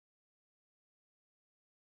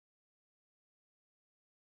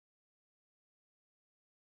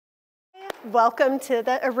Welcome to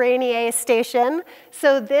the Araneae station.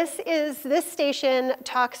 So this station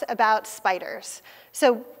talks about spiders.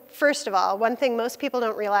 So first of all, one thing most people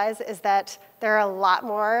don't realize is that there are a lot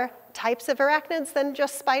more types of arachnids than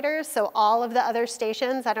just spiders. So all of the other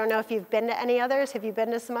stations, I don't know if you've been to any others. Have you been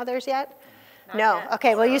to some others yet? No.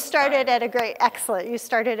 Okay, well, you started at a great, excellent. You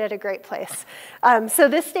started at a great place. So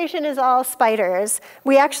this station is all spiders.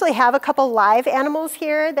 We actually have a couple live animals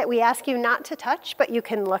here that we ask you not to touch, but you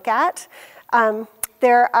can look at.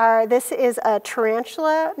 This is a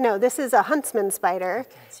tarantula. No, this is a huntsman spider,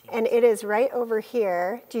 and it is right over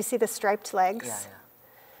here. Do you see the striped legs?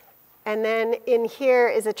 Yeah. And then in here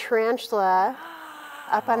is a tarantula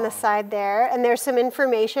up on the side there, and there's some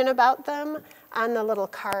information about them on the little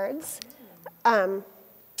cards.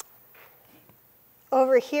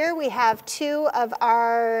 Over here we have two of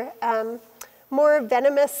our more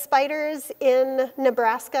venomous spiders in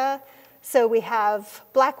Nebraska. So we have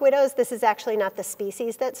black widows. This is actually not the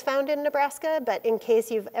species that's found in Nebraska, but in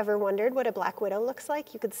case you've ever wondered what a black widow looks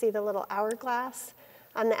like, you could see the little hourglass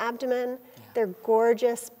on the abdomen. Yeah. They're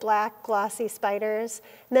gorgeous, black, glossy spiders.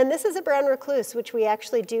 And then this is a brown recluse, which we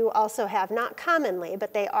actually do also have, not commonly,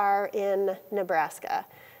 but they are in Nebraska.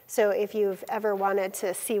 So if you've ever wanted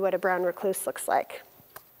to see what a brown recluse looks like.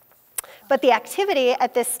 But the activity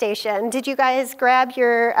at this station, did you guys grab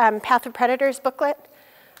your Path of Predators booklet?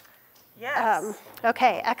 Yes.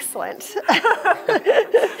 Okay, excellent.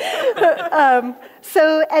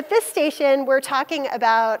 So at this station, we're talking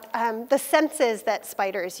about the senses that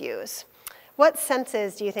spiders use. What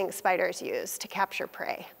senses do you think spiders use to capture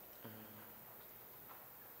prey?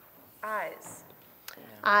 Eyes.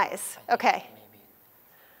 Eyes, okay.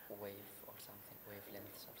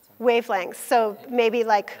 Wavelengths, so maybe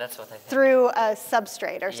like through a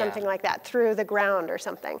substrate or something like that, through the ground or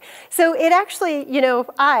something. So it actually,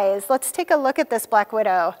 eyes, let's take a look at this black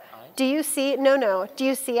widow. Eyes? Do you see, no, do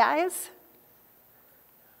you see eyes?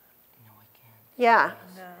 No, I can't. Yeah.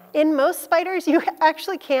 No. In most spiders, you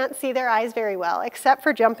actually can't see their eyes very well, except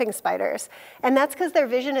for jumping spiders. And that's because their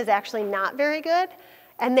vision is actually not very good,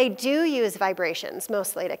 and they do use vibrations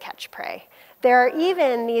mostly to catch prey. There are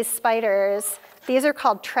even these spiders. These are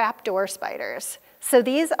called trapdoor spiders. So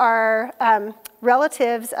these are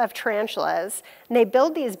relatives of tarantulas, and they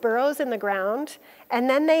build these burrows in the ground, and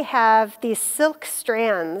then they have these silk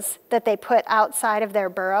strands that they put outside of their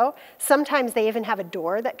burrow. Sometimes they even have a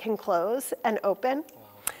door that can close and open.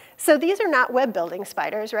 Wow. So these are not web-building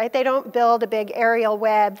spiders, right? They don't build a big aerial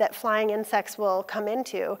web that flying insects will come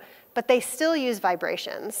into, but they still use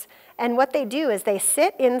vibrations. And what they do is they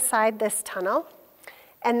sit inside this tunnel,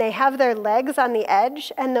 and they have their legs on the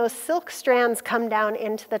edge, and those silk strands come down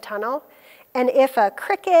into the tunnel. And if a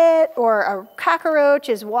cricket or a cockroach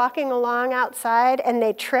is walking along outside and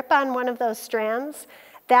they trip on one of those strands,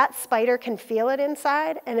 that spider can feel it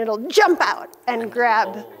inside, and it'll jump out and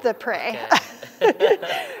grab the prey. Okay.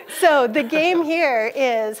 So the game here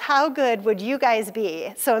is, how good would you guys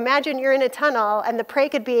be? So imagine you're in a tunnel, and the prey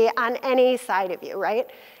could be on any side of you, right?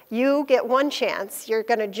 You get one chance. You're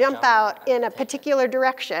going to jump out in a particular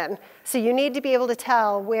direction. So you need to be able to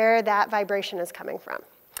tell where that vibration is coming from.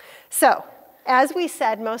 So as we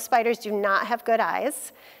said, most spiders do not have good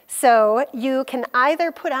eyes. So you can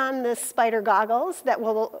either put on the spider goggles that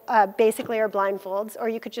will basically are blindfolds, or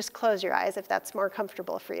you could just close your eyes if that's more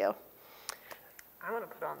comfortable for you. I want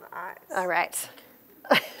to put on the eyes. All right.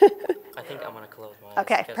 I think I'm going to close my eyes.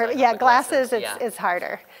 Okay, perfect. Yeah, glasses, it's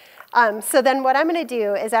harder. So then what I'm going to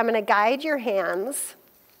do is I'm going to guide your hands,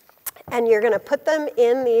 and you're going to put them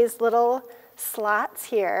in these little slots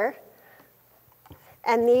here.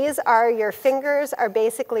 And these are, your fingers are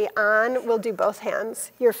basically on, we'll do both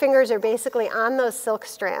hands. Your fingers are basically on those silk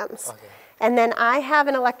strands. Okay. And then I have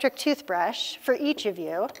an electric toothbrush for each of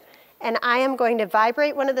you, and I am going to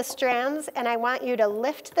vibrate one of the strands, and I want you to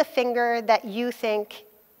lift the finger that you think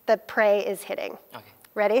the prey is hitting. Okay.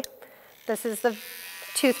 Ready? This is the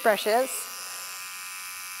toothbrushes.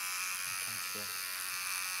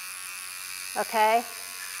 Okay.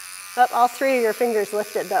 Oh, all three of your fingers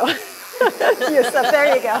lifted, though.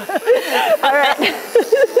 There you go. All right.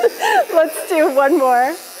 Let's do one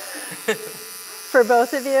more for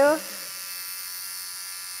both of you.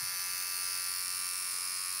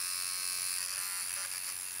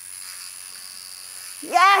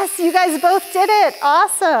 Yes, you guys both did it.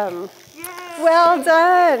 Awesome. Yay. Well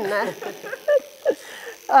done.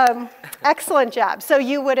 Excellent job. So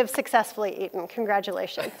you would have successfully eaten.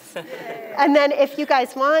 Congratulations. And then if you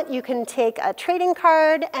guys want, you can take a trading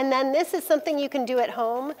card, and then this is something you can do at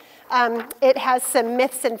home. It has some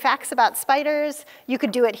myths and facts about spiders. You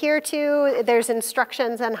could do it here too. There's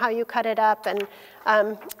instructions on how you cut it up, and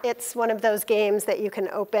it's one of those games that you can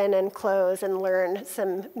open and close and learn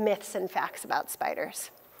some myths and facts about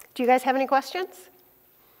spiders. Do you guys have any questions?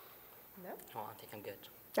 Oh, I think I'm good.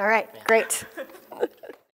 All right, Yeah. great.